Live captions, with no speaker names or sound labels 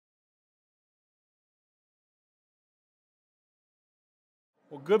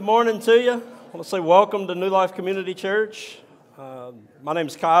Well, good morning to you. I want to say welcome to New Life Community Church. My name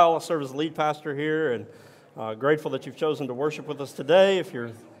is Kyle. I serve as the lead pastor here, and grateful that you've chosen to worship with us today. If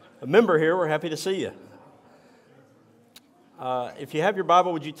you're a member here, we're happy to see you. If you have your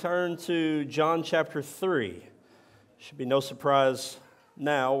Bible, would you turn to John chapter 3? Should be no surprise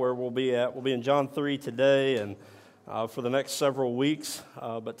now where we'll be at. We'll be in John 3 today and for the next several weeks,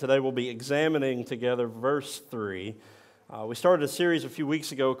 but today we'll be examining together verse 3. We started a series a few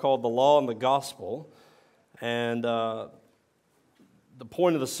weeks ago called The Law and the Gospel, and the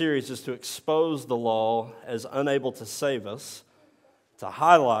point of the series is to expose the law as unable to save us, to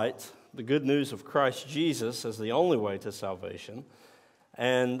highlight the good news of Christ Jesus as the only way to salvation,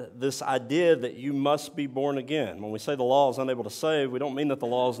 and this idea that you must be born again. When we say the law is unable to save, we don't mean that the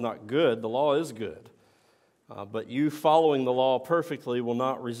law is not good. The law is good. But you following the law perfectly will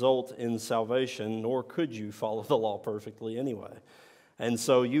not result in salvation, nor could you follow the law perfectly anyway. And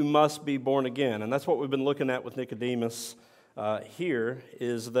so you must be born again. And that's what we've been looking at with Nicodemus here,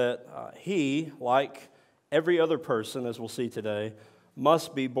 is that he, like every other person, as we'll see today,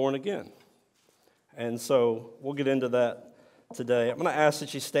 must be born again. And so we'll get into that today. I'm going to ask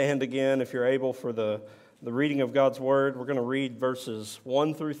that you stand again, if you're able, for the reading of God's Word. We're going to read verses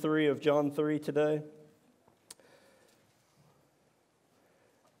 1 through 3 of John 3 today.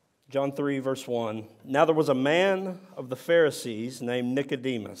 John 3, verse 1. Now there was a man of the Pharisees named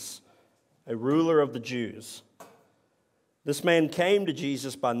Nicodemus, a ruler of the Jews. This man came to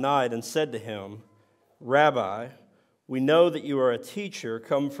Jesus by night and said to him, Rabbi, we know that you are a teacher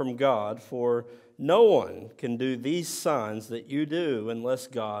come from God, for no one can do these signs that you do unless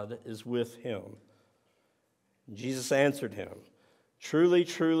God is with him. Jesus answered him, Truly,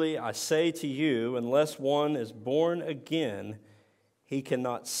 truly, I say to you, unless one is born again, he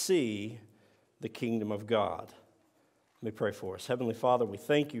cannot see the kingdom of God. Let me pray for us. Heavenly Father, we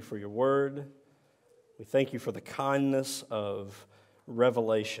thank you for your word. We thank you for the kindness of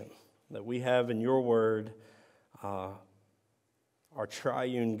revelation that we have in your word, our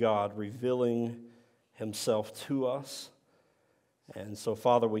triune God revealing himself to us. And so,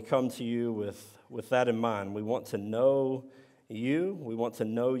 Father, we come to you with that in mind. We want to know you. We want to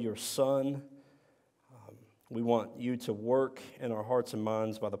know your Son. We want you to work in our hearts and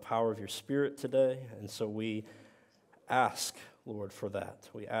minds by the power of your Spirit today. And so we ask, Lord, for that.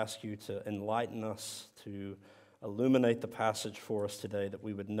 We ask you to enlighten us, to illuminate the passage for us today, that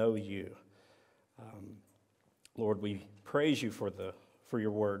we would know you. Lord, we praise you for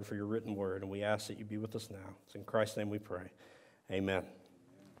your word, for your written word, and we ask that you be with us now. It's in Christ's name we pray. Amen.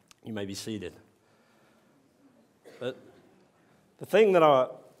 You may be seated. But the thing that I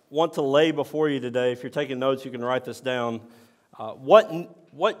want to lay before you today, if you're taking notes, you can write this down.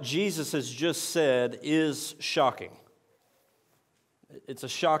 What Jesus has just said is shocking. It's a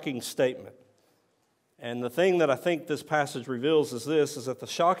shocking statement. And the thing that I think this passage reveals is that the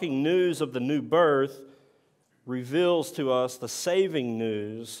shocking news of the new birth reveals to us the saving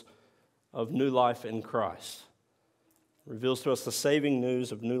news of new life in Christ. Reveals to us the saving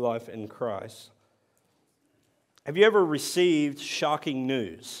news of new life in Christ. Have you ever received shocking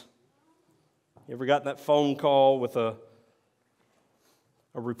news? You ever gotten that phone call with a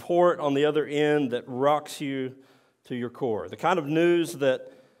report on the other end that rocks you to your core? The kind of news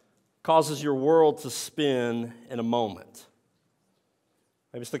that causes your world to spin in a moment.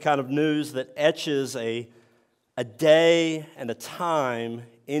 Maybe it's the kind of news that etches a day and a time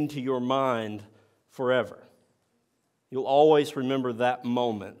into your mind forever. You'll always remember that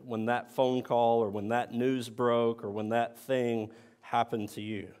moment when that phone call or when that news broke or when that thing happened to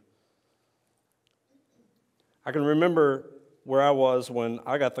you. I can remember where I was when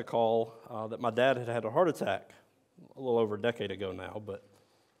I got the call that my dad had had a heart attack a little over a decade ago now, but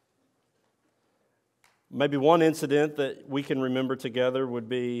maybe one incident that we can remember together would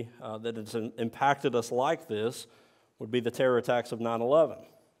be that it's impacted us like this would be the terror attacks of 9/11.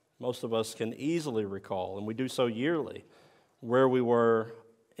 Most of us can easily recall, and we do so yearly, where we were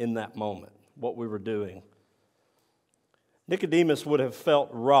in that moment, what we were doing. Nicodemus would have felt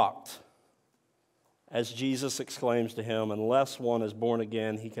rocked as Jesus exclaims to him, unless one is born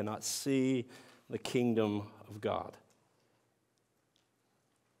again, he cannot see the kingdom of God.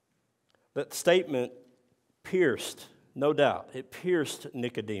 That statement pierced, no doubt, it pierced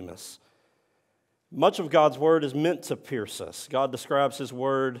Nicodemus. Much of God's word is meant to pierce us. God describes his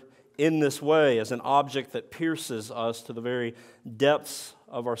word in this way as an object that pierces us to the very depths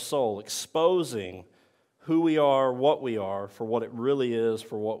of our soul, exposing who we are, what we are, for what it really is,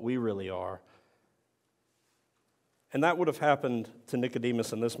 for what we really are. And that would have happened to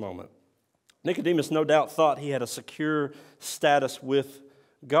Nicodemus in this moment. Nicodemus no doubt thought he had a secure status with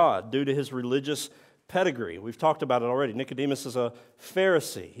God due to his religious pedigree. We've talked about it already. Nicodemus is a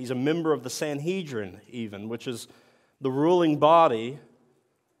Pharisee. He's a member of the Sanhedrin even, which is the ruling body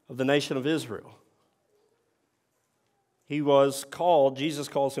of the nation of Israel. He was called, Jesus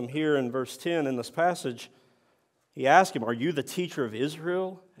calls him here in verse 10 in this passage. He asked him, "Are you the teacher of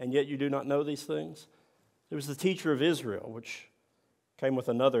Israel, and yet you do not know these things?" It was the teacher of Israel, which came with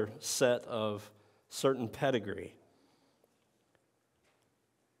another set of certain pedigree.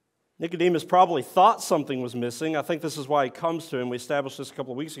 Nicodemus probably thought something was missing. I think this is why he comes to him. We established this a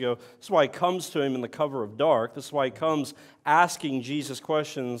couple of weeks ago. This is why he comes to him in the cover of dark. This is why he comes asking Jesus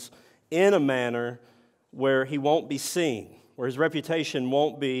questions in a manner where he won't be seen, where his reputation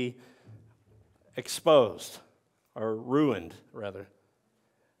won't be exposed or ruined, rather.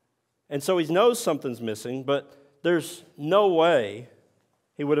 And so he knows something's missing, but there's no way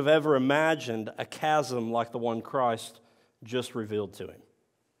he would have ever imagined a chasm like the one Christ just revealed to him.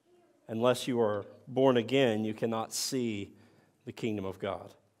 Unless you are born again, you cannot see the kingdom of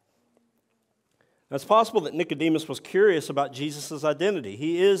God. Now, it's possible that Nicodemus was curious about Jesus' identity.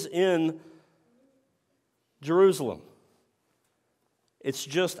 He is in Jerusalem. It's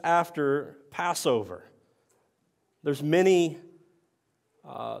just after Passover. There would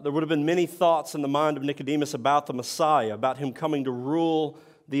have been many thoughts in the mind of Nicodemus about the Messiah, about him coming to rule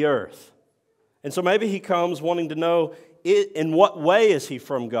the earth. And so maybe he comes wanting to know, in what way is he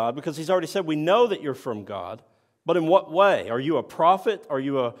from God? Because he's already said, we know that you're from God, but in what way? Are you a prophet? Are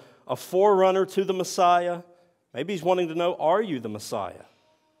you a forerunner to the Messiah? Maybe he's wanting to know, are you the Messiah?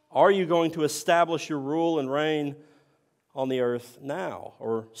 Are you going to establish your rule and reign on the earth now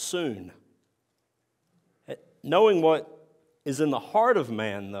or soon? Knowing what is in the heart of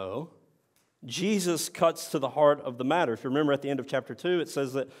man, though, Jesus cuts to the heart of the matter. If you remember at the end of chapter 2, it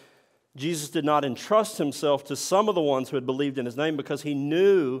says that Jesus did not entrust himself to some of the ones who had believed in his name because he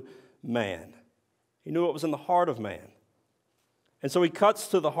knew man. He knew what was in the heart of man. And so he cuts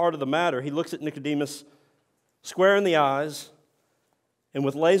to the heart of the matter. He looks at Nicodemus square in the eyes, and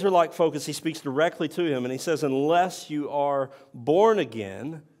with laser-like focus, he speaks directly to him, and he says, unless you are born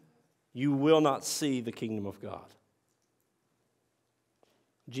again, you will not see the kingdom of God.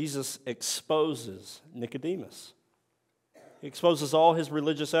 Jesus exposes Nicodemus. He exposes all his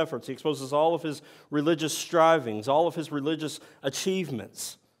religious efforts. He exposes all of his religious strivings, all of his religious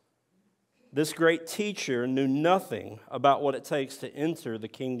achievements. This great teacher knew nothing about what it takes to enter the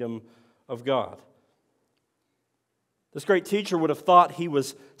kingdom of God. This great teacher would have thought he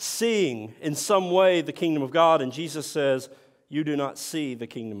was seeing in some way the kingdom of God, and Jesus says, you do not see the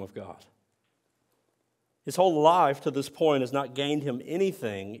kingdom of God. His whole life to this point has not gained him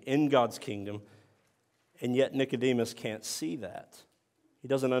anything in God's kingdom, and yet Nicodemus can't see that. He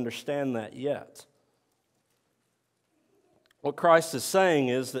doesn't understand that yet. What Christ is saying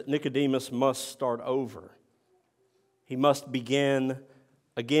is that Nicodemus must start over. He must begin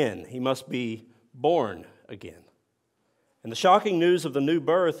again. He must be born again. And the shocking news of the new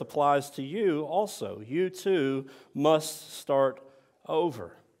birth applies to you also. You too must start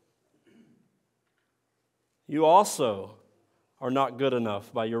over. You also are not good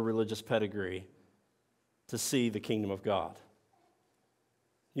enough by your religious pedigree to see the kingdom of God.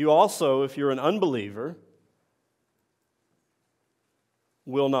 You also, if you're an unbeliever,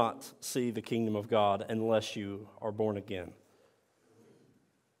 will not see the kingdom of God unless you are born again.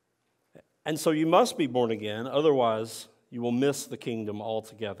 And so you must be born again, otherwise you will miss the kingdom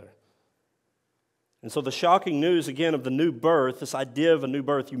altogether. And so the shocking news, again, of the new birth, this idea of a new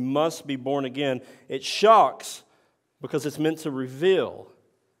birth, you must be born again, it shocks because it's meant to reveal.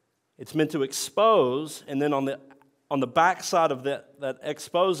 It's meant to expose, and then on the backside of that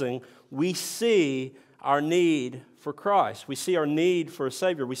exposing, we see our need for Christ. We see our need for a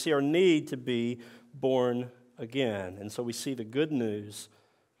Savior. We see our need to be born again. And so we see the good news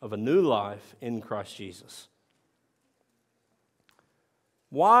of a new life in Christ Jesus.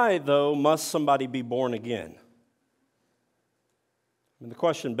 Why, though, must somebody be born again? I mean, the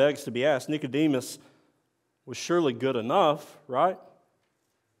question begs to be asked. Nicodemus was surely good enough, right?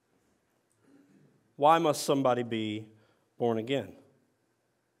 Why must somebody be born again?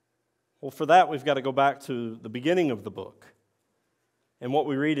 Well, for that, we've got to go back to the beginning of the book. And what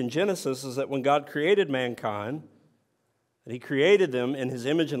we read in Genesis is that when God created mankind, that He created them in His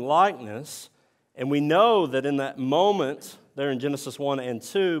image and likeness, and we know that in that moment, there in Genesis 1 and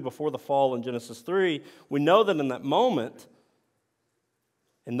 2, before the fall in Genesis 3, we know that in that moment,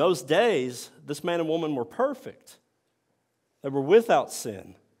 in those days, this man and woman were perfect. They were without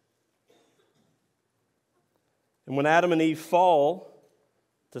sin. And when Adam and Eve fall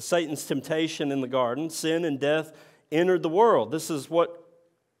to Satan's temptation in the garden, sin and death entered the world. This is what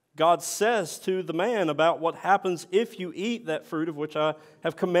God says to the man about what happens if you eat that fruit of which I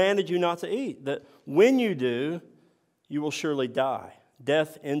have commanded you not to eat, that when you do, you will surely die.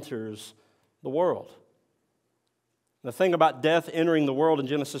 Death enters the world. The thing about death entering the world in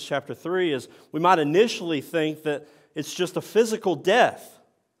Genesis chapter 3 is we might initially think that it's just a physical death,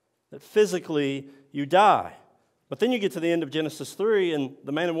 that physically you die. But then you get to the end of Genesis 3 and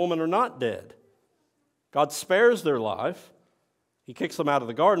the man and woman are not dead. God spares their life. He kicks them out of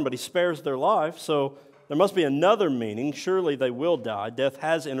the garden, but he spares their life. So there must be another meaning. Surely they will die. Death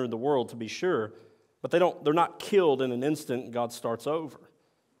has entered the world, to be sure. But they're not killed in an instant and God starts over.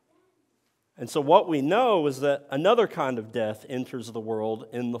 And so what we know is that another kind of death enters the world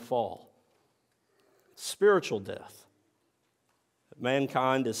in the fall. Spiritual death.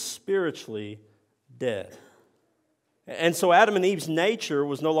 Mankind is spiritually dead. And so Adam and Eve's nature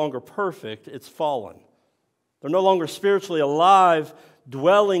was no longer perfect, it's fallen. They're no longer spiritually alive,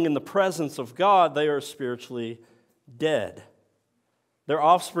 dwelling in the presence of God. They are spiritually dead. Their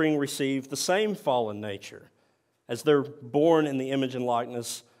offspring receive the same fallen nature as they're born in the image and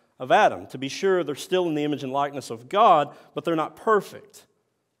likeness of Adam. To be sure, they're still in the image and likeness of God, but they're not perfect.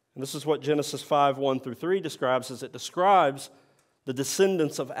 And this is what Genesis 5, 1 through 3 describes as it describes the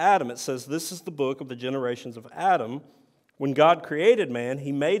descendants of Adam. It says, this is the book of the generations of Adam. When God created man,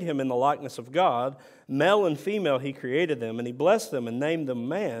 he made him in the likeness of God. Male and female he created them, and he blessed them and named them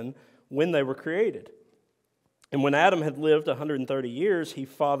man when they were created. And when Adam had lived 130 years, he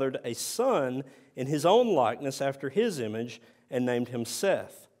fathered a son in his own likeness after his image and named him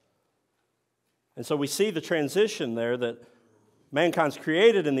Seth. And so we see the transition there that mankind's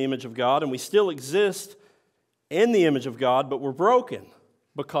created in the image of God, and we still exist in the image of God, but we're broken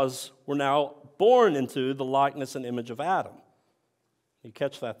because we're now born into the likeness and image of Adam. You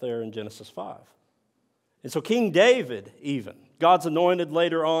catch that there in Genesis 5. And so King David, even, God's anointed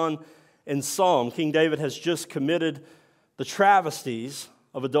later on in Psalm, King David has just committed the travesties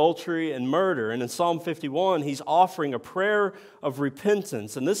of adultery and murder. And in Psalm 51, he's offering a prayer of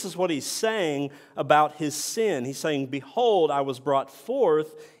repentance. And this is what he's saying about his sin. He's saying, behold, I was brought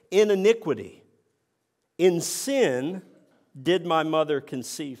forth in iniquity. In sin did my mother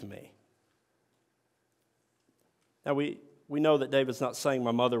conceive me. Now we know that David's not saying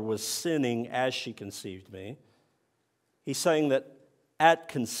my mother was sinning as she conceived me. He's saying that at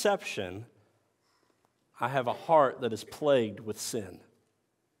conception, I have a heart that is plagued with sin.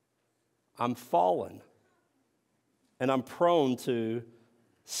 I'm fallen, and I'm prone to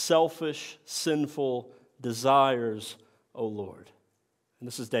selfish, sinful desires, O Lord. And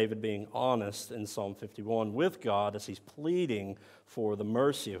this is David being honest in Psalm 51 with God as he's pleading for the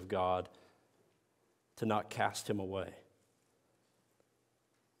mercy of God to not cast him away.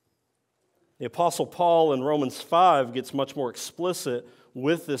 The Apostle Paul in Romans 5 gets much more explicit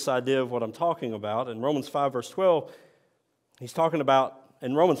with this idea of what I'm talking about. In Romans 5, verse 12, he's talking about,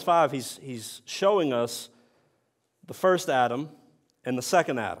 in Romans 5, he's showing us the first Adam and the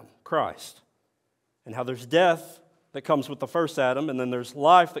second Adam, Christ, and how there's death that comes with the first Adam, and then there's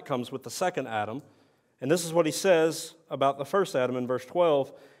life that comes with the second Adam. And this is what he says about the first Adam in verse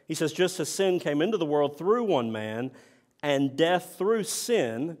 12. He says, just as sin came into the world through one man, and death through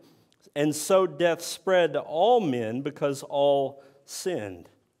sin, and so death spread to all men because all sinned.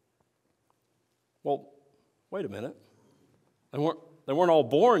 Well, wait a minute. They weren't all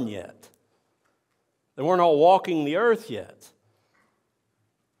born yet. They weren't all walking the earth yet.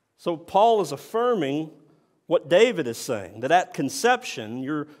 So Paul is affirming what David is saying, that at conception,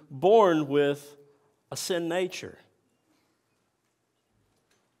 you're born with a sin nature.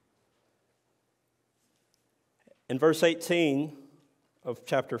 In verse 18 of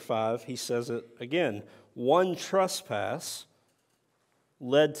chapter 5, he says it again. One trespass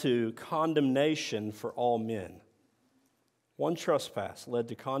led to condemnation for all men. One trespass led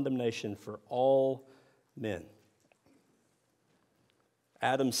to condemnation for all men.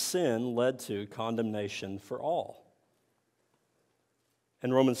 Adam's sin led to condemnation for all.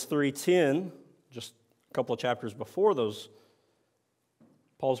 In Romans 3:10, just a couple of chapters before those,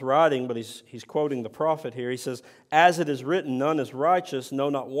 Paul's writing, but he's quoting the prophet here. He says, as it is written, none is righteous,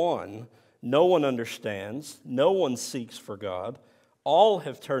 no, not one. No one understands. No one seeks for God. All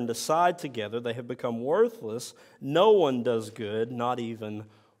have turned aside together. They have become worthless. No one does good, not even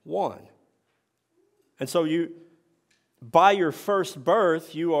one. And so by your first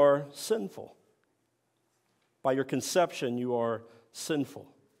birth, you are sinful. By your conception, you are sinful.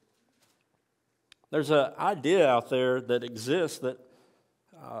 There's an idea out there that exists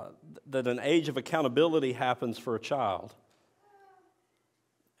that an age of accountability happens for a child.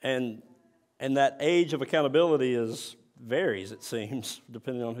 And that age of accountability is varies, it seems,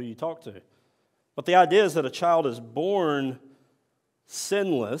 depending on who you talk to. But the idea is that a child is born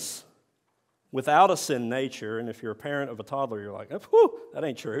sinless, without a sin nature, and if you're a parent of a toddler, you're like, whew, that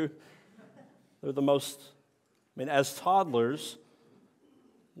ain't true. They're the most, as toddlers,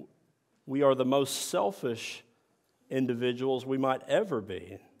 we are the most selfish individuals we might ever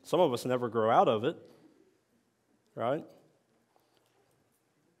be. Some of us never grow out of it, right?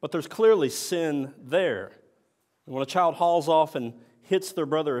 But there's clearly sin there. And when a child hauls off and hits their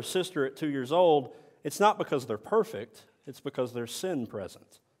brother or sister at 2 years old, it's not because they're perfect, it's because there's sin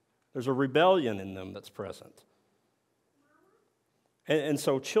present. There's a rebellion in them that's present. And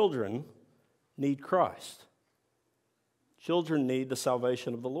so children need Christ. Children need the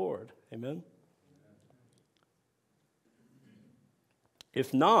salvation of the Lord. Amen?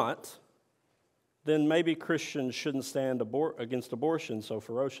 If not, then maybe Christians shouldn't stand against abortion so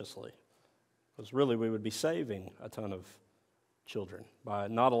ferociously. Because really we would be saving a ton of children by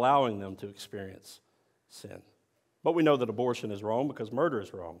not allowing them to experience sin. But we know that abortion is wrong because murder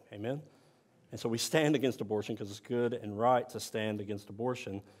is wrong. Amen? And so we stand against abortion because it's good and right to stand against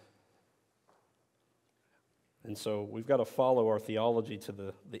abortion. And so we've got to follow our theology to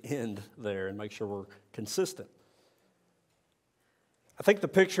the end there and make sure we're consistent. I think the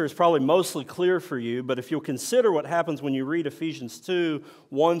picture is probably mostly clear for you, but if you'll consider what happens when you read Ephesians 2,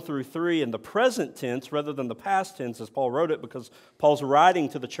 1 through 3 in the present tense rather than the past tense as Paul wrote it, because Paul's writing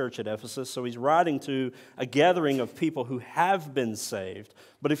to the church at Ephesus, so he's writing to a gathering of people who have been saved.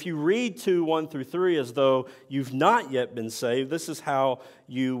 But if you read 2, 1 through 3 as though you've not yet been saved, this is how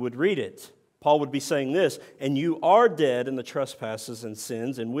you would read it. Paul would be saying this, and you are dead in the trespasses and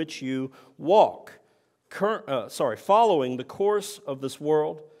sins in which you walk. Following the course of this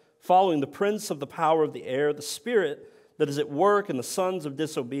world, following the prince of the power of the air, the spirit that is at work in the sons of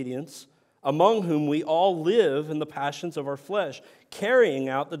disobedience, among whom we all live in the passions of our flesh, carrying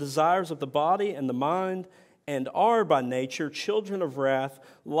out the desires of the body and the mind, and are by nature children of wrath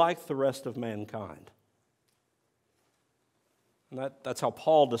like the rest of mankind. And that's how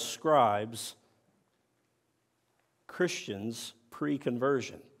Paul describes Christians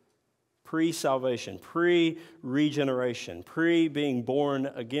pre-conversion. Pre-salvation, pre-regeneration, pre-being born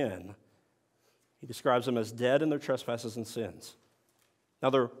again. He describes them as dead in their trespasses and sins. Now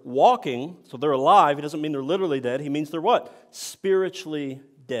they're walking, so they're alive. He doesn't mean they're literally dead. He means they're what? Spiritually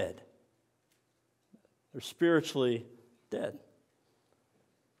dead. They're spiritually dead.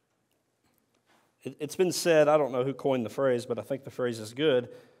 It's been said, I don't know who coined the phrase, but I think the phrase is good.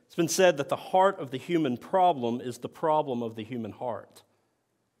 It's been said that the heart of the human problem is the problem of the human heart.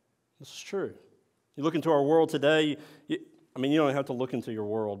 This is true. You look into our world today, you don't have to look into your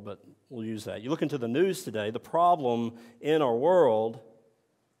world, but we'll use that. You look into the news today, the problem in our world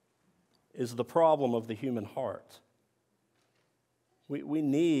is the problem of the human heart. We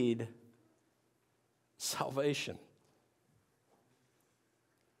need salvation.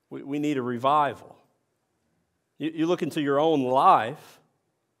 We need a revival. You look into your own life,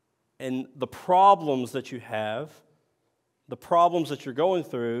 and the problems that you have, the problems that you're going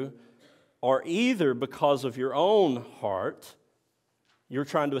through, are either because of your own heart, you're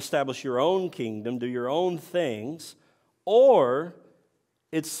trying to establish your own kingdom, do your own things, or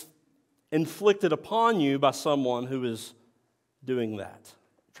it's inflicted upon you by someone who is doing that,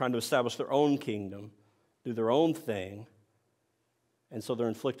 trying to establish their own kingdom, do their own thing, and so they're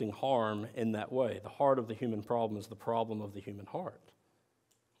inflicting harm in that way. The heart of the human problem is the problem of the human heart.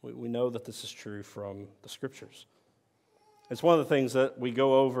 We know that this is true from the Scriptures. It's one of the things that we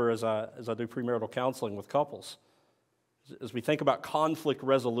go over as I do premarital counseling with couples. As we think about conflict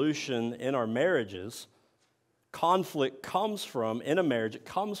resolution in our marriages, conflict comes from, in a marriage, it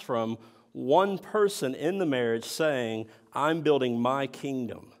comes from one person in the marriage saying, I'm building my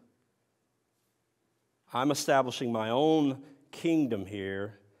kingdom. I'm establishing my own kingdom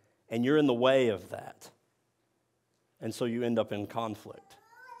here, and you're in the way of that. And so you end up in conflict.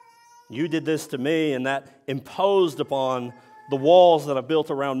 You did this to me, and that imposed upon the walls that I built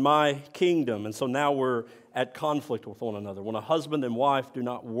around my kingdom. And so now we're at conflict with one another. When a husband and wife do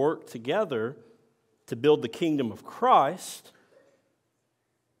not work together to build the kingdom of Christ,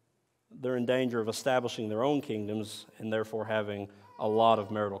 they're in danger of establishing their own kingdoms and therefore having a lot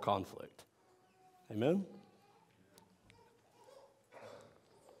of marital conflict. Amen?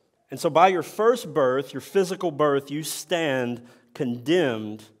 And so by your first birth, your physical birth, you stand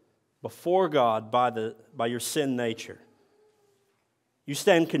condemned before God by your sin nature. You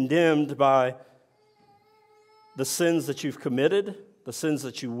stand condemned by the sins that you've committed, the sins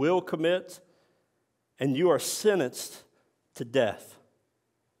that you will commit, and you are sentenced to death.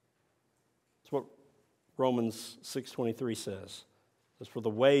 That's what Romans 6:23 says. It's for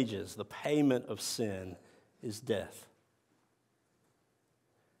the wages, the payment of sin is death.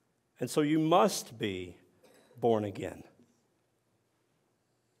 And so you must be born again.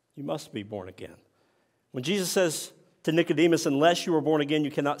 You must be born again. When Jesus says to Nicodemus, unless you are born again, you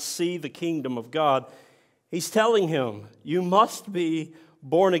cannot see the kingdom of God, he's telling him, you must be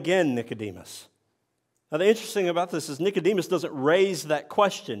born again, Nicodemus. Now, the interesting about this is Nicodemus doesn't raise that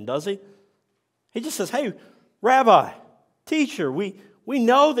question, does he? He just says, hey, Rabbi, teacher, we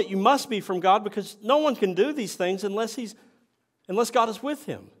know that you must be from God because no one can do these things unless God is with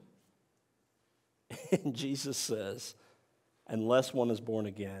him. And Jesus says, unless one is born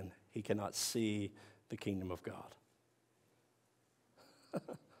again, he cannot see the kingdom of God.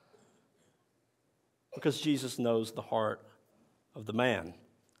 Because Jesus knows the heart of the man.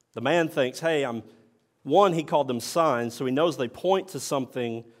 The man thinks, hey, he called them signs, so he knows they point to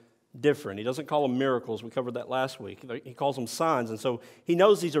something different. He doesn't call them miracles. We covered that last week. He calls them signs, and so he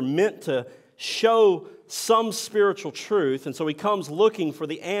knows these are meant to show some spiritual truth, and so he comes looking for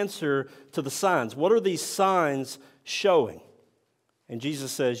the answer to the signs. What are these signs showing? And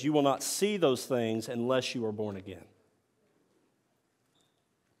Jesus says, you will not see those things unless you are born again.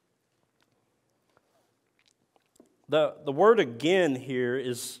 The word again here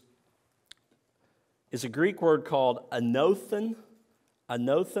is a Greek word called anothen.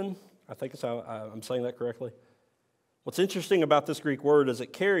 Anothen, I think it's how I'm saying that correctly. What's interesting about this Greek word is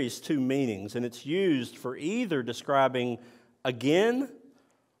it carries two meanings, and it's used for either describing again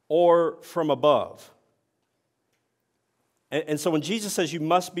or from above. And so when Jesus says you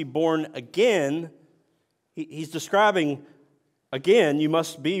must be born again, he's describing, again, you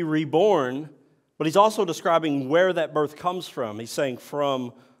must be reborn, but he's also describing where that birth comes from. He's saying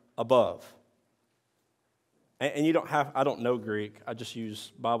from above. And you don't have, I don't know Greek, I just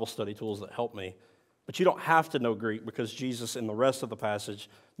use Bible study tools that help me. But you don't have to know Greek because Jesus in the rest of the passage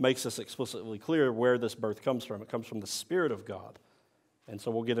makes us explicitly clear where this birth comes from. It comes from the Spirit of God. And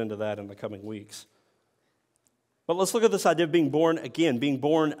so we'll get into that in the coming weeks. But let's look at this idea of being born again, being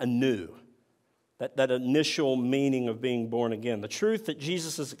born anew. That initial meaning of being born again. The truth that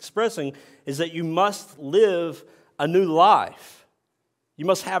Jesus is expressing is that you must live a new life. You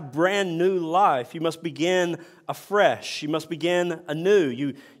must have brand new life. You must begin afresh. You must begin anew.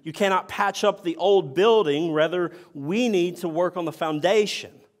 You cannot patch up the old building. Rather, we need to work on the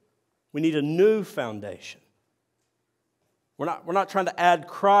foundation. We need a new foundation. We're not trying to add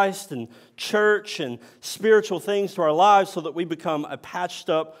Christ and church and spiritual things to our lives so that we become a patched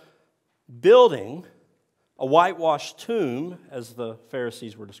up building, a whitewashed tomb, as the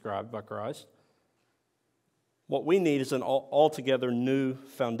Pharisees were described by Christ. What we need is an altogether new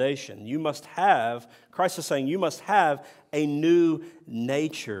foundation. Christ is saying, you must have a new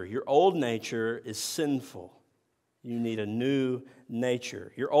nature. Your old nature is sinful. You need a new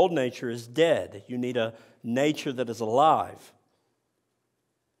nature. Your old nature is dead. You need a nature that is alive.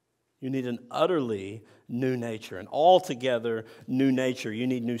 You need an utterly new nature, an altogether new nature. You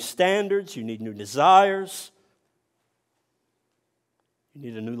need new standards. You need new desires. You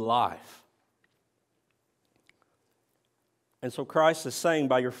need a new life. And so Christ is saying,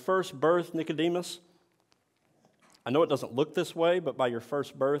 by your first birth, Nicodemus, I know it doesn't look this way, but by your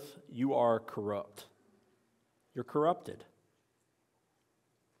first birth, you are corrupt. You're corrupted.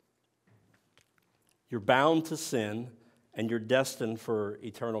 You're bound to sin, and you're destined for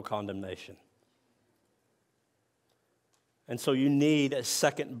eternal condemnation. And so you need a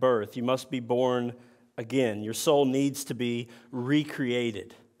second birth. You must be born again. Your soul needs to be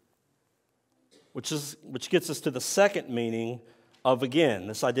recreated. Which gets us to the second meaning of again,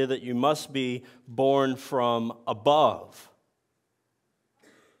 this idea that you must be born from above.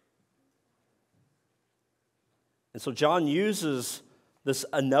 And so John uses this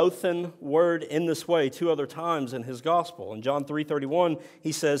anothen word in this way two other times in his gospel. In John 3:31,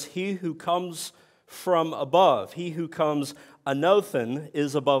 he says, he who comes from above, he who comes anothen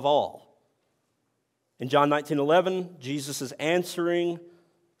is above all. In John 19:11, Jesus is answering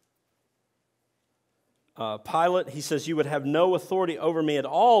Pilate. He says, you would have no authority over me at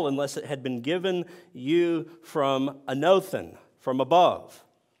all unless it had been given you from anothen, from above.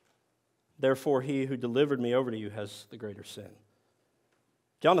 Therefore, he who delivered me over to you has the greater sin.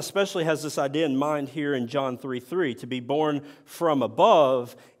 John especially has this idea in mind here in John 3:3. To be born from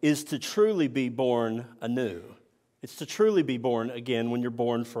above is to truly be born anew. It's to truly be born again when you're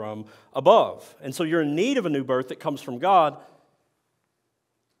born from above. And so you're in need of a new birth that comes from God.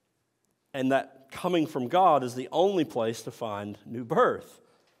 And that coming from God is the only place to find new birth.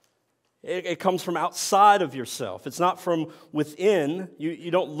 It comes from outside of yourself. It's not from within. You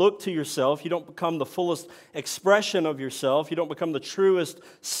don't look to yourself. You don't become the fullest expression of yourself. You don't become the truest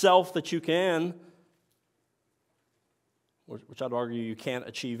self that you can, which I'd argue you can't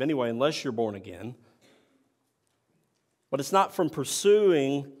achieve anyway unless you're born again. But it's not from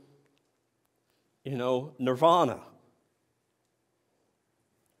pursuing, nirvana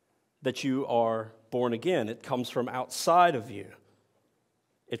that you are born again. It comes from outside of you.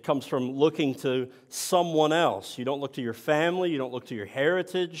 It comes from looking to someone else. You don't look to your family. You don't look to your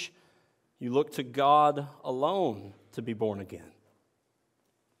heritage. You look to God alone to be born again.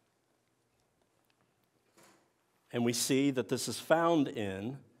 And we see that this is found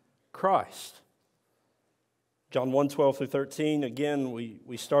in Christ. John 1:12-13, again,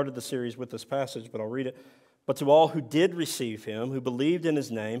 we started the series with this passage, but I'll read it. But to all who did receive him, who believed in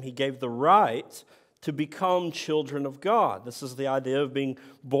his name, he gave the right to become children of God. This is the idea of being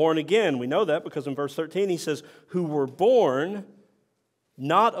born again. We know that because in verse 13 he says, who were born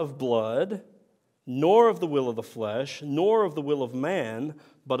not of blood, nor of the will of the flesh, nor of the will of man,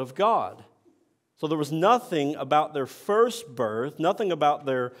 but of God. So there was nothing about their first birth, nothing about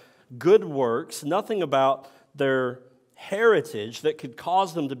their good works, nothing about their heritage that could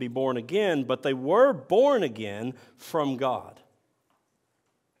cause them to be born again, but they were born again from God.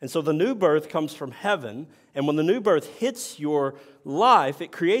 And so the new birth comes from heaven, and when the new birth hits your life,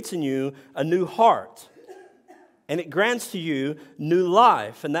 it creates in you a new heart, and it grants to you new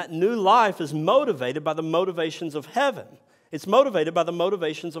life, and that new life is motivated by the motivations of heaven. It's motivated by the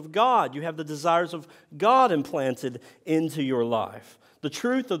motivations of God. You have the desires of God implanted into your life. The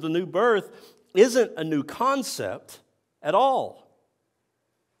truth of the new birth isn't a new concept at all.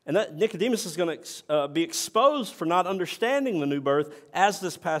 And that Nicodemus is going to be exposed for not understanding the new birth as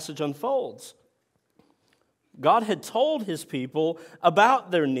this passage unfolds. God had told his people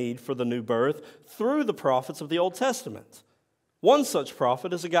about their need for the new birth through the prophets of the Old Testament. One such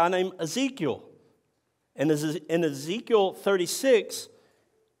prophet is a guy named Ezekiel. And in Ezekiel 36,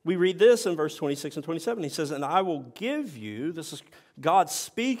 we read this in verse 26 and 27. He says, and I will give you, this is God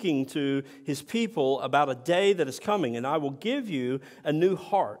speaking to his people about a day that is coming, and I will give you a new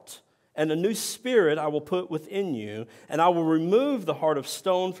heart, and a new spirit I will put within you, and I will remove the heart of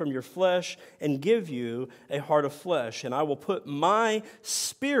stone from your flesh and give you a heart of flesh, and I will put my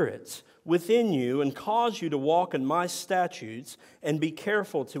spirit within you and cause you to walk in my statutes and be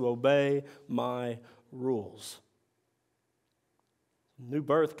careful to obey my rules. New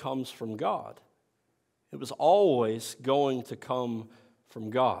birth comes from God. It was always going to come from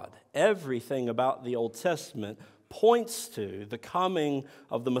God. Everything about the Old Testament points to the coming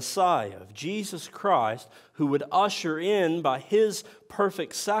of the Messiah, of Jesus Christ, who would usher in by his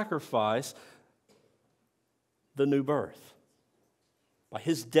perfect sacrifice the new birth. By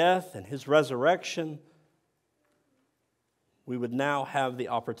his death and his resurrection, we would now have the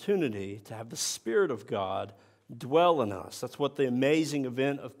opportunity to have the Spirit of God dwell in us. That's what the amazing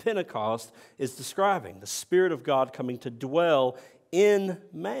event of Pentecost is describing. The Spirit of God coming to dwell in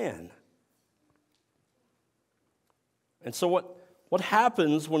man. And so what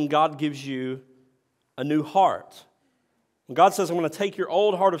happens when God gives you a new heart? When God says, I'm going to take your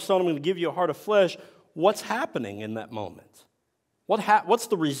old heart of stone, I'm going to give you a heart of flesh, what's happening in that moment? What's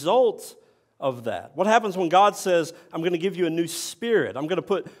the result of that? What happens when God says, I'm going to give you a new spirit? I'm going to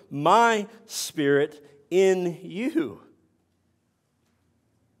put my spirit in you.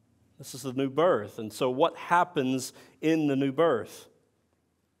 This is the new birth. And so what happens in the new birth?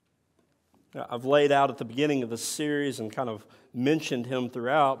 Now, I've laid out at the beginning of this series and kind of mentioned him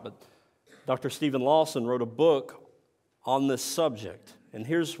throughout, but Dr. Stephen Lawson wrote a book on this subject. And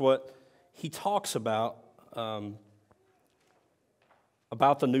here's what he talks about the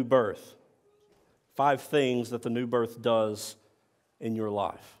new birth. 5 things that the new birth does in your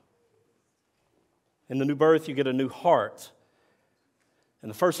life. In the new birth, you get a new heart. And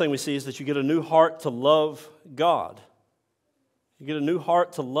the first thing we see is that you get a new heart to love God. You get a new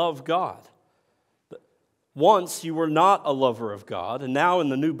heart to love God. Once you were not a lover of God, and now in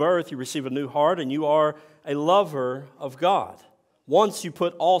the new birth, you receive a new heart and you are a lover of God. Once you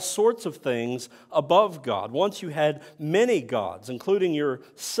put all sorts of things above God. Once you had many gods, including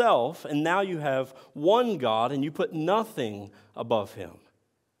yourself, and now you have one God and you put nothing above him.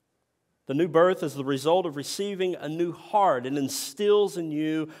 The new birth is the result of receiving a new heart. It instills in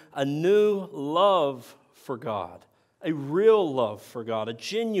you a new love for God, a real love for God, a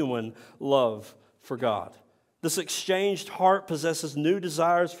genuine love for God. This exchanged heart possesses new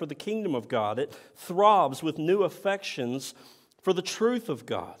desires for the kingdom of God. It throbs with new affections for the truth of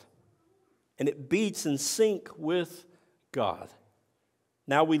God, and it beats in sync with God.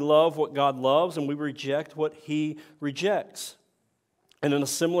 Now we love what God loves, and we reject what He rejects. And in a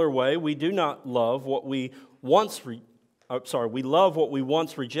similar way, we do not love what we once we love what we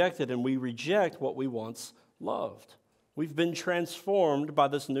once rejected, and we reject what we once loved. We've been transformed by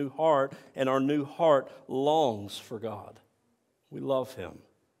this new heart, and our new heart longs for God. We love Him.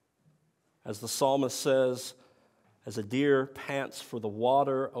 As the psalmist says, as a deer pants for the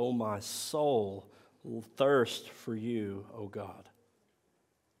water, O my soul will thirst for you, O God.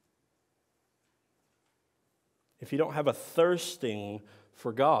 If you don't have a thirsting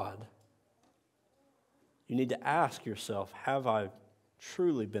for God, you need to ask yourself, have I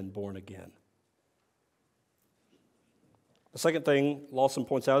truly been born again? The second thing Lawson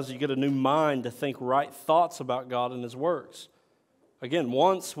points out is you get a new mind to think right thoughts about God and His works. Again,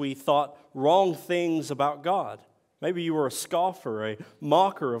 once we thought wrong things about God. Maybe you were a scoffer, a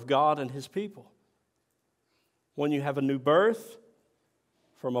mocker of God and His people. When you have a new birth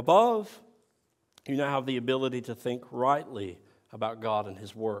from above, you now have the ability to think rightly about God and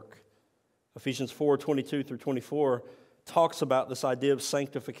His work. Ephesians 4:22 through 24 talks about this idea of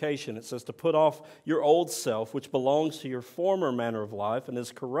sanctification. It says to put off your old self, which belongs to your former manner of life and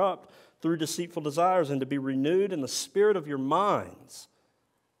is corrupt through deceitful desires, and to be renewed in the spirit of your minds,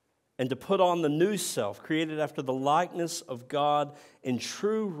 and to put on the new self, created after the likeness of God in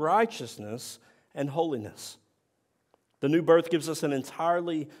true righteousness and holiness. The new birth gives us an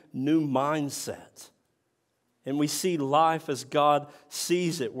entirely new mindset. And we see life as God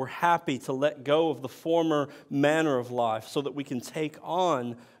sees it. We're happy to let go of the former manner of life so that we can take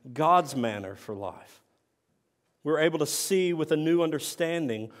on God's manner for life. We're able to see with a new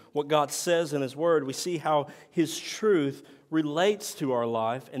understanding what God says in His Word. We see how His truth relates to our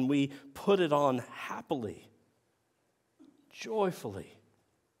life, and we put it on happily, joyfully.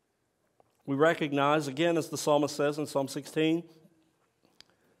 We recognize, again, as the psalmist says in Psalm 16,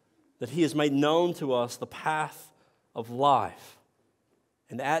 that He has made known to us the path of life,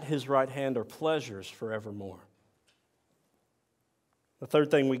 and at His right hand are pleasures forevermore. The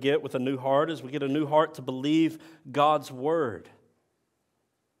third thing we get with a new heart is we get a new heart to believe God's word.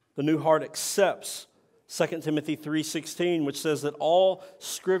 The new heart accepts 2 Timothy 3:16, which says that all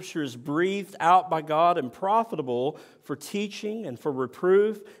Scripture is breathed out by God and profitable for teaching and for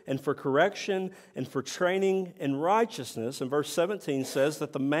reproof and for correction and for training in righteousness. And verse 17 says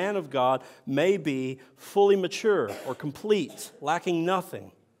that the man of God may be fully mature or complete, lacking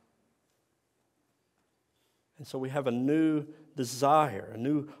nothing. And so we have a new desire, a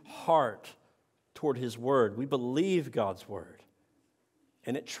new heart toward His Word. We believe God's Word,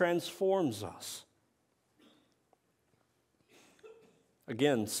 and it transforms us.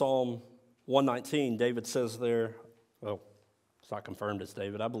 Again, Psalm 119, David says there, well, it's not confirmed it's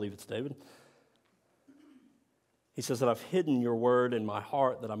David, I believe it's David. He says that I've hidden your word in my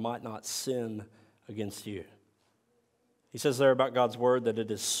heart that I might not sin against you. He says there about God's word that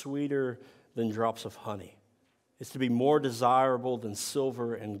it is sweeter than drops of honey. It's to be more desirable than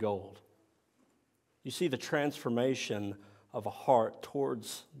silver and gold. You see the transformation of a heart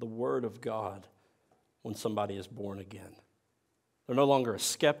towards the word of God when somebody is born again. They're no longer a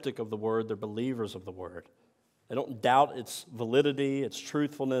skeptic of the word, they're believers of the word. They don't doubt its validity, its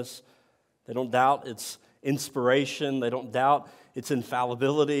truthfulness. They don't doubt its inspiration. They don't doubt its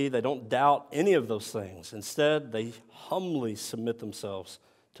infallibility. They don't doubt any of those things. Instead, they humbly submit themselves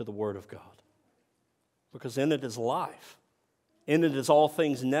to the word of God. Because in it is life. In it is all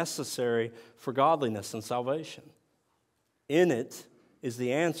things necessary for godliness and salvation. In it is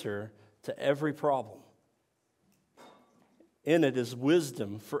the answer to every problem. In it is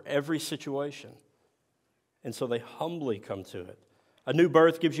wisdom for every situation. And so they humbly come to it. A new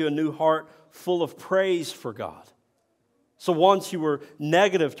birth gives you a new heart full of praise for God. So once you were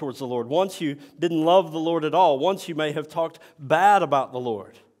negative towards the Lord, once you didn't love the Lord at all, once you may have talked bad about the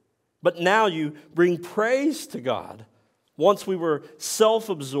Lord, but now you bring praise to God. Once we were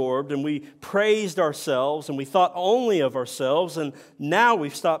self-absorbed and we praised ourselves and we thought only of ourselves, and now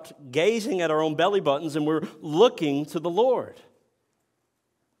we've stopped gazing at our own belly buttons and we're looking to the Lord.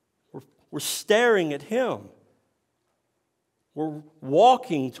 We're staring at Him. We're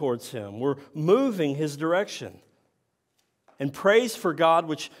walking towards Him. We're moving His direction. And praise for God,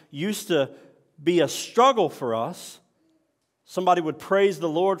 which used to be a struggle for us, somebody would praise the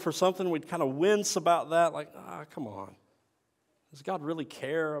Lord for something, we'd kind of wince about that, like, come on. Does God really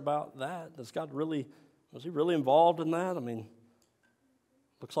care about that? Was He really involved in that? I mean,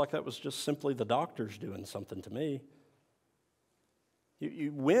 looks like that was just simply the doctors doing something to me.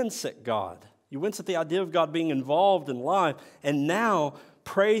 You wince at God. You wince at the idea of God being involved in life. And now,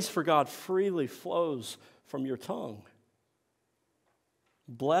 praise for God freely flows from your tongue.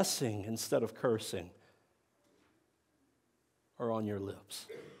 blessing instead of cursing are on your lips.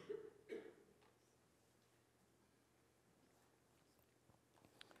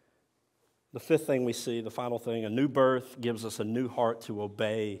 The fifth thing we see, the final thing, a new birth gives us a new heart to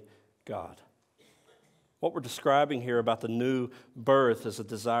obey God. What we're describing here about the new birth is a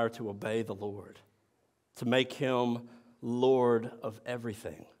desire to obey the Lord, to make Him Lord of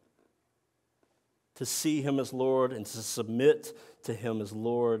everything, to see Him as Lord and to submit to Him as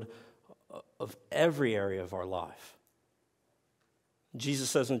Lord of every area of our life. Jesus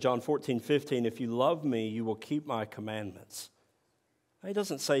says in John 14:15, if you love me, you will keep my commandments. He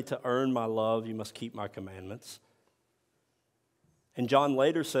doesn't say to earn my love, you must keep my commandments. And John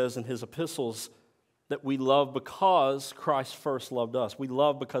later says in his epistles that we love because Christ first loved us. We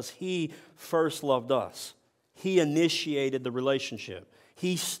love because He first loved us. He initiated the relationship.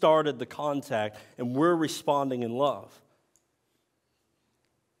 He started the contact, and we're responding in love.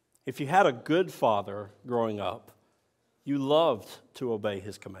 If you had a good father growing up, you loved to obey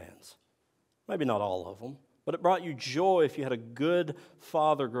his commands. Maybe not all of them, but it brought you joy if you had a good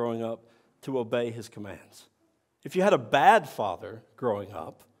father growing up to obey his commands. If you had a bad father growing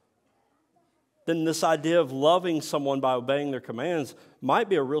up, then this idea of loving someone by obeying their commands might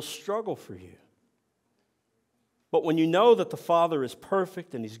be a real struggle for you. But when you know that the Father is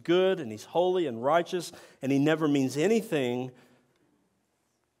perfect and He's good and He's holy and righteous and He never means anything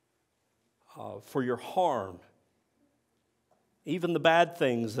for your harm, even the bad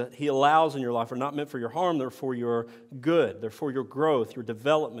things that He allows in your life are not meant for your harm, they're for your good, they're for your growth, your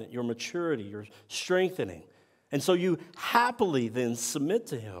development, your maturity, your strengthening. And so you happily then submit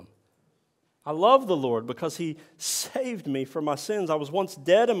to Him. I love the Lord because He saved me from my sins. I was once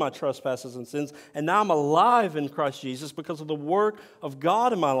dead in my trespasses and sins, and now I'm alive in Christ Jesus because of the work of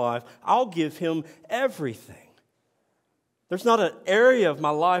God in my life. I'll give Him everything. There's not an area of my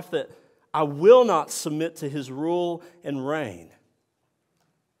life that I will not submit to His rule and reign.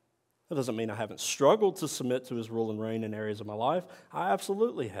 That doesn't mean I haven't struggled to submit to His rule and reign in areas of my life. I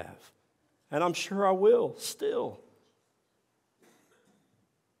absolutely have, and I'm sure I will still.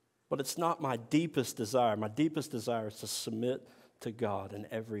 But it's not my deepest desire. My deepest desire is to submit to God in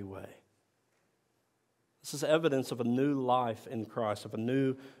every way. This is evidence of a new life in Christ, of a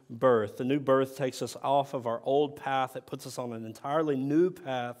new birth. The new birth takes us off of our old path. It puts us on an entirely new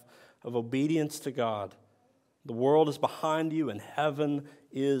path of obedience to God. The world is behind you and heaven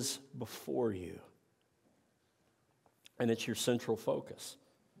is before you. And it's your central focus.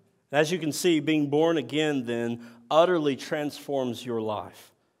 As you can see, being born again then utterly transforms your life.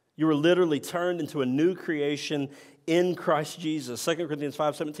 You are literally turned into a new creation in Christ Jesus. 2 Corinthians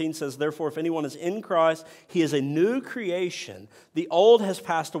 5:17 says, therefore, if anyone is in Christ, he is a new creation. The old has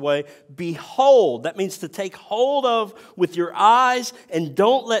passed away. Behold, that means to take hold of with your eyes and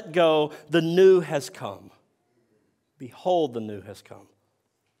don't let go. The new has come. Behold, the new has come.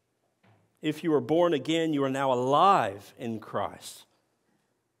 If you are born again, you are now alive in Christ.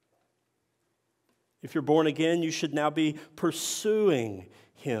 If you're born again, you should now be pursuing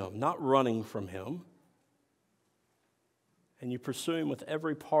Him, not running from Him. And you pursue Him with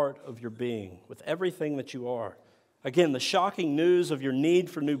every part of your being, with everything that you are. Again, the shocking news of your need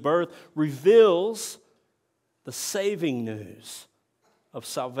for new birth reveals the saving news of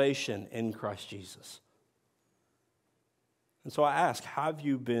salvation in Christ Jesus. And so I ask, have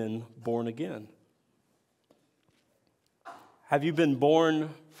you been born again? Have you been born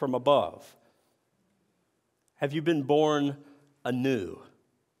from above? Have you been born anew?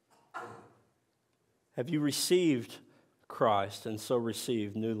 Have you received Christ and so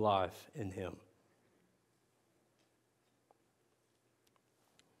received new life in Him?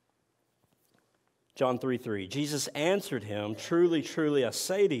 John 3:3, Jesus answered him, truly, truly, I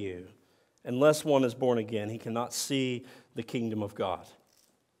say to you, unless one is born again, he cannot see the kingdom of God.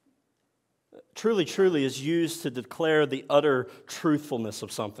 Truly, truly is used to declare the utter truthfulness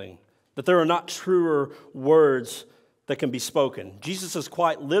of something, that there are not truer words that can be spoken. Jesus is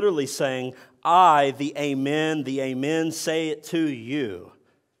quite literally saying, I, the Amen, say it to you.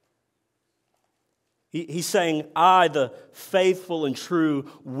 He's saying, I, the faithful and true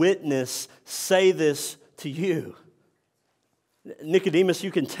witness, say this to you. Nicodemus,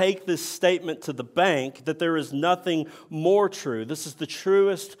 you can take this statement to the bank that there is nothing more true. This is the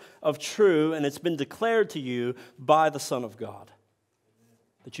truest of true, and it's been declared to you by the Son of God,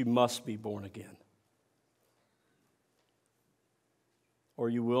 that you must be born again, or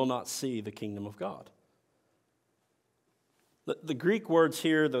you will not see the kingdom of God. The Greek words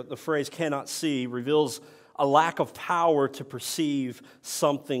here, the phrase cannot see, reveals a lack of power to perceive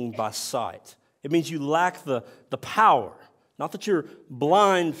something by sight. It means you lack the power. Not that you're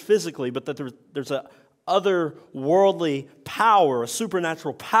blind physically, but that there's a otherworldly power, a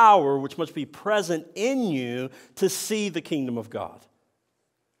supernatural power, which must be present in you to see the kingdom of God.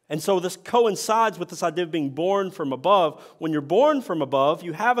 And so this coincides with this idea of being born from above. When you're born from above,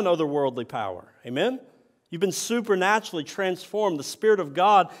 you have an otherworldly power. Amen? You've been supernaturally transformed. The Spirit of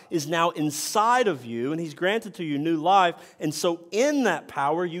God is now inside of you, and He's granted to you new life. And so in that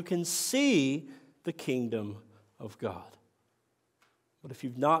power, you can see the kingdom of God. But if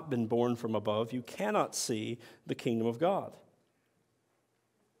you've not been born from above, you cannot see the kingdom of God.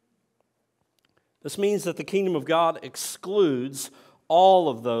 This means that the kingdom of God excludes all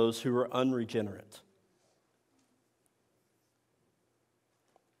of those who are unregenerate.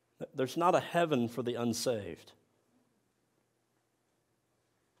 There's not a heaven for the unsaved.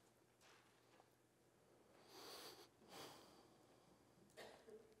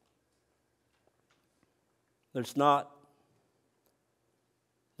 There's not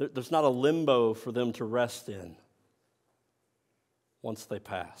a limbo for them to rest in once they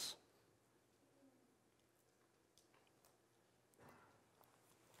pass.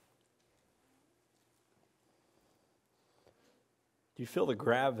 Do you feel the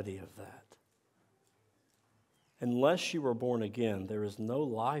gravity of that? Unless you are born again, there is no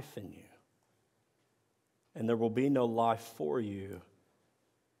life in you. And there will be no life for you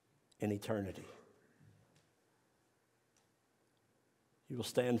in eternity. You will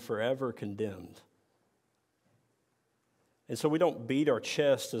stand forever condemned. And so we don't beat our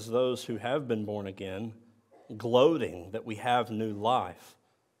chest as those who have been born again, gloating that we have new life.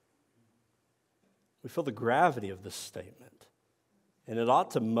 We feel the gravity of this statement. And it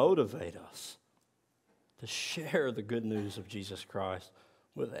ought to motivate us to share the good news of Jesus Christ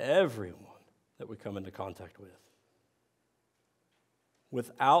with everyone that we come into contact with.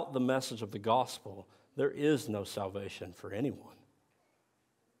 Without the message of the gospel, there is no salvation for anyone.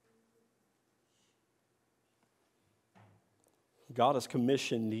 God has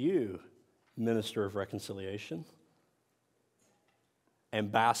commissioned you, minister of reconciliation,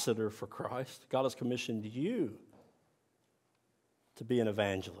 ambassador for Christ. God has commissioned you to be an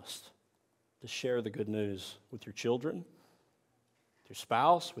evangelist, to share the good news with your children, with your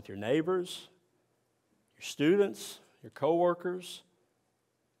spouse, with your neighbors, your students, your coworkers,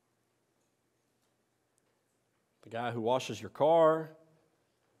 the guy who washes your car,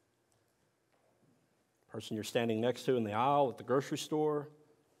 the person you're standing next to in the aisle at the grocery store,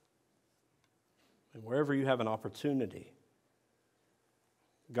 and wherever you have an opportunity.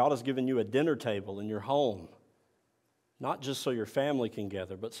 God has given you a dinner table in your home, not just so your family can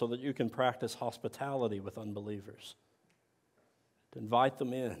gather, but so that you can practice hospitality with unbelievers. To invite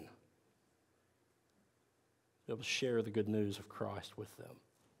them in. Be able to share the good news of Christ with them.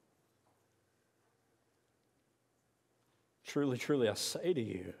 Truly, truly, I say to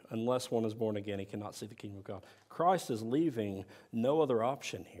you, unless one is born again, he cannot see the kingdom of God. Christ is leaving no other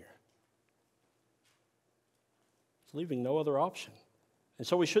option here. He's leaving no other option. And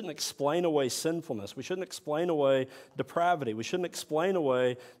so we shouldn't explain away sinfulness. We shouldn't explain away depravity. We shouldn't explain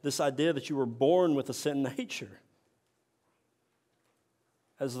away this idea that you were born with a sin nature.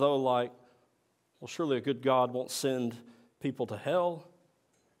 As though like, well, surely a good God won't send people to hell.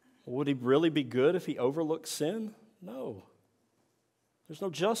 Would he really be good if he overlooked sin? No. There's no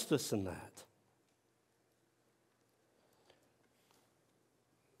justice in that.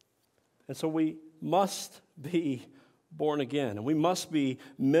 And so we must be born again, and we must be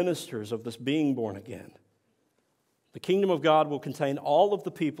ministers of this being born again. The kingdom of God will contain all of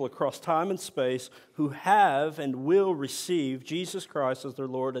the people across time and space who have and will receive Jesus Christ as their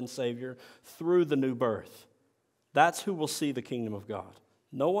Lord and Savior through the new birth. That's who will see the kingdom of God.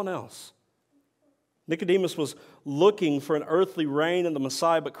 No one else. Nicodemus was looking for an earthly reign in the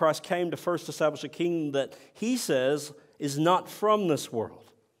Messiah, but Christ came to first establish a kingdom that he says is not from this world.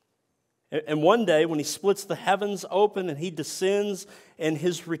 And one day, when he splits the heavens open and he descends in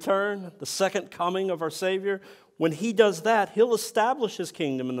his return, the second coming of our Savior, when he does that, he'll establish his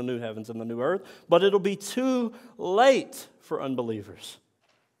kingdom in the new heavens and the new earth, but it'll be too late for unbelievers.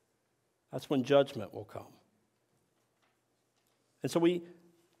 That's when judgment will come. And so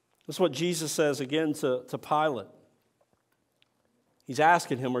that's what Jesus says again to Pilate. He's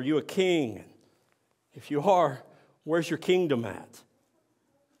asking him, are you a king? If you are, where's your kingdom at?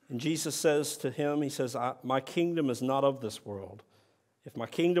 And Jesus says to him, he says, my kingdom is not of this world. If my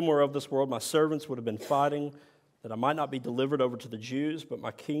kingdom were of this world, my servants would have been fighting that I might not be delivered over to the Jews, but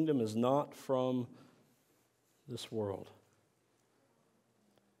my kingdom is not from this world.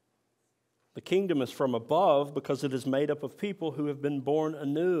 The kingdom is from above because it is made up of people who have been born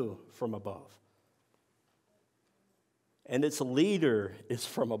anew from above. and its leader is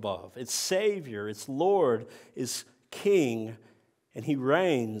from above. Its Savior, its Lord is King, and he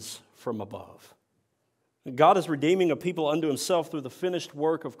reigns from above. God is redeeming a people unto himself through the finished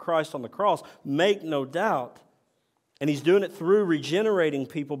work of Christ on the cross. Make no doubt. And he's doing it through regenerating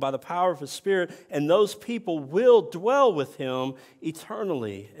people by the power of his Spirit, and those people will dwell with him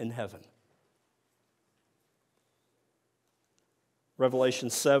eternally in heaven. Revelation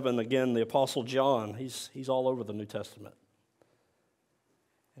 7, again, the Apostle John, he's all over the New Testament.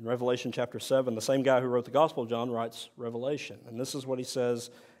 In Revelation chapter 7, the same guy who wrote the Gospel of John writes Revelation. And this is what he says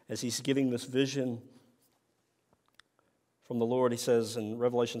as he's getting this vision from the Lord. He says in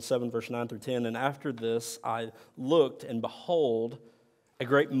Revelation 7, verse 9 through 10, "And after this I looked, and behold, a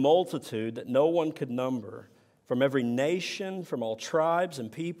great multitude that no one could number, from every nation, from all tribes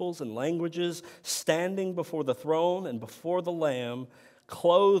and peoples and languages, standing before the throne and before the Lamb,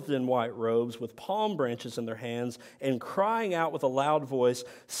 clothed in white robes, with palm branches in their hands, and crying out with a loud voice,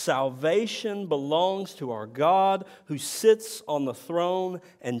 'Salvation belongs to our God who sits on the throne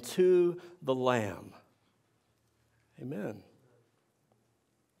and to the Lamb.'" Amen.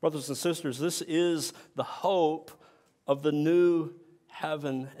 Brothers and sisters, this is the hope of the new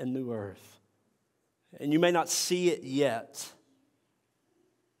heaven and new earth. And you may not see it yet.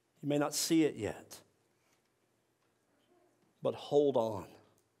 You may not see it yet. But hold on.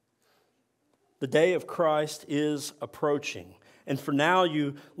 The day of Christ is approaching. And for now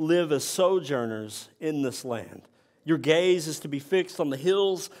you live as sojourners in this land. Your gaze is to be fixed on the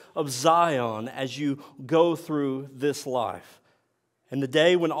hills of Zion as you go through this life. And the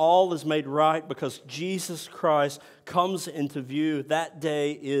day when all is made right because Jesus Christ comes into view, that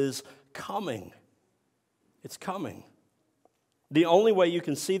day is coming. It's coming. The only way you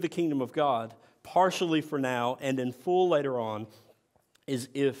can see the kingdom of God, partially for now and in full later on, is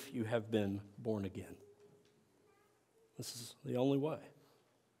if you have been born again. This is the only way.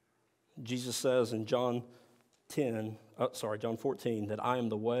 Jesus says in John 14, that I am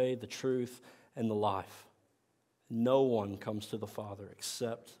the way, the truth, and the life. No one comes to the Father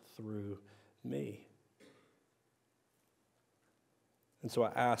except through me. And so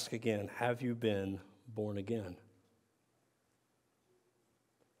I ask again, have you been born again?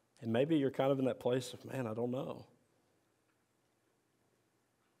 And maybe you're kind of in that place of, man, I don't know.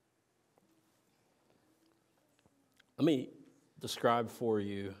 Let me describe for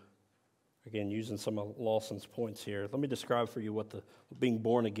you, again, using some of Lawson's points here, let me describe for you what being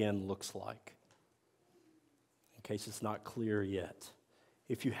born again looks like, in case it's not clear yet.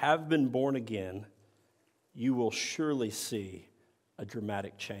 If you have been born again, you will surely see a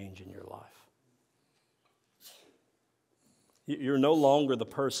dramatic change in your life. You're no longer the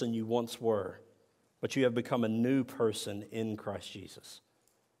person you once were, but you have become a new person in Christ Jesus.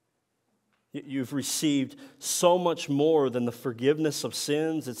 You've received so much more than the forgiveness of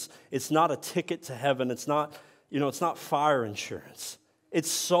sins. It's not a ticket to heaven. It's not fire insurance. It's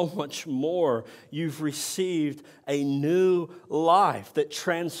so much more. You've received a new life that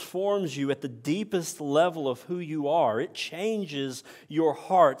transforms you at the deepest level of who you are. It changes your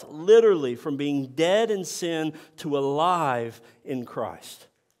heart, literally from being dead in sin to alive in Christ.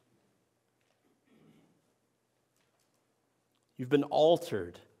 You've been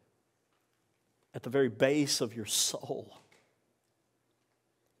altered at the very base of your soul.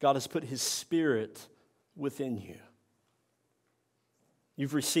 God has put His Spirit within you.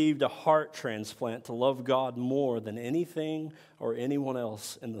 You've received a heart transplant to love God more than anything or anyone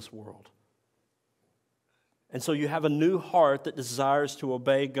else in this world. And so you have a new heart that desires to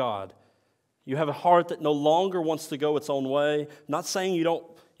obey God. You have a heart that no longer wants to go its own way. I'm not saying you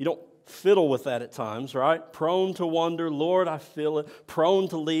don't fiddle with that at times, right? Prone to wonder, Lord, I feel it. Prone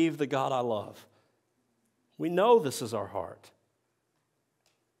to leave the God I love. We know this is our heart.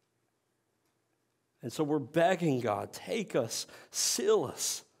 And so we're begging God, take us, seal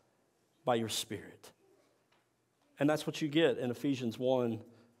us by your Spirit. And that's what you get in Ephesians 1,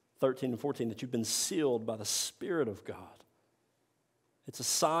 13 and 14, that you've been sealed by the Spirit of God. It's a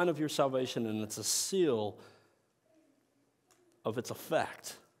sign of your salvation, and it's a seal of its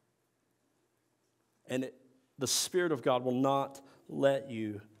effect. And the Spirit of God will not let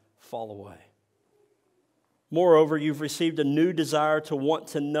you fall away. Moreover, you've received a new desire to want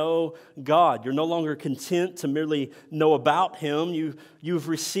to know God. You're no longer content to merely know about Him. You've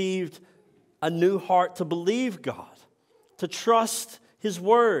received a new heart to believe God, to trust His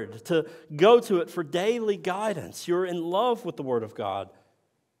Word, to go to it for daily guidance. You're in love with the Word of God.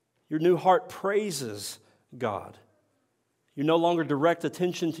 Your new heart praises God. You no longer direct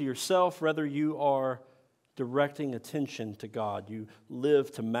attention to yourself, rather you are directing attention to God. You live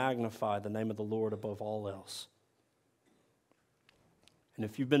to magnify the name of the Lord above all else. And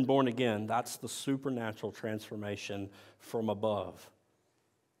if you've been born again, that's the supernatural transformation from above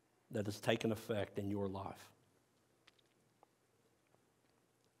that has taken effect in your life.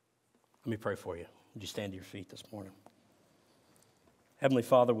 Let me pray for you. Would you stand to your feet this morning? Heavenly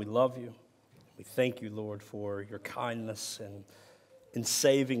Father, we love you. We thank you, Lord, for your kindness and in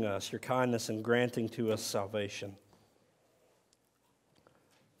saving us, your kindness in granting to us salvation.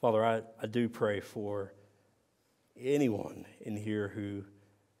 Father, I do pray for anyone in here who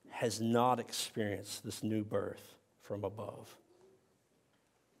has not experienced this new birth from above.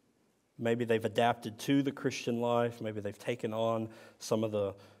 Maybe they've adapted to the Christian life. Maybe they've taken on some of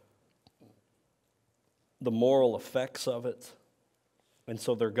the moral effects of it. And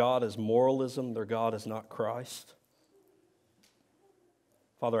so their God is moralism. Their God is not Christ.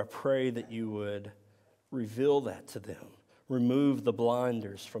 Father, I pray that you would reveal that to them. Remove the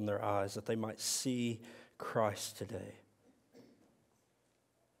blinders from their eyes that they might see Christ today.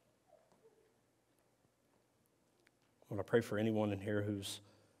 Lord, I pray for anyone in here who's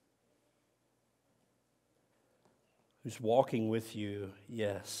walking with you,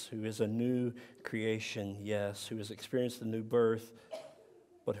 yes, who is a new creation, yes, who has experienced a new birth,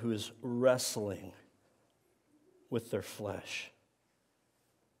 but who is wrestling with their flesh.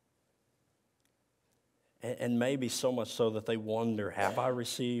 And maybe so much so that they wonder, have I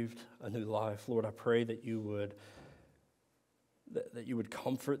received a new life? Lord, I pray that you would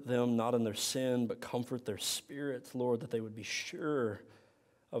comfort them, not in their sin, but comfort their spirits, Lord, that they would be sure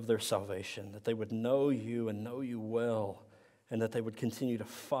of their salvation, that they would know you and know you well, and that they would continue to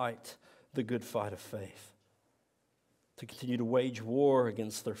fight the good fight of faith, to continue to wage war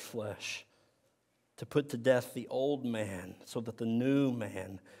against their flesh, to put to death the old man so that the new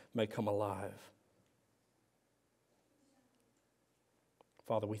man may come alive.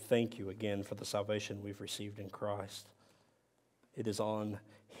 Father, we thank you again for the salvation we've received in Christ. It is on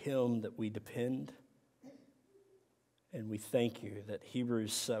him that we depend. And we thank you that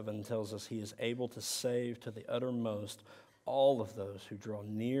Hebrews 7 tells us he is able to save to the uttermost all of those who draw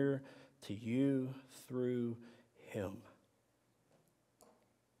near to you through him.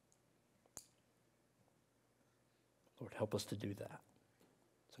 Lord, help us to do that.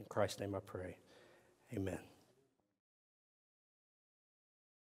 It's in Christ's name I pray. Amen.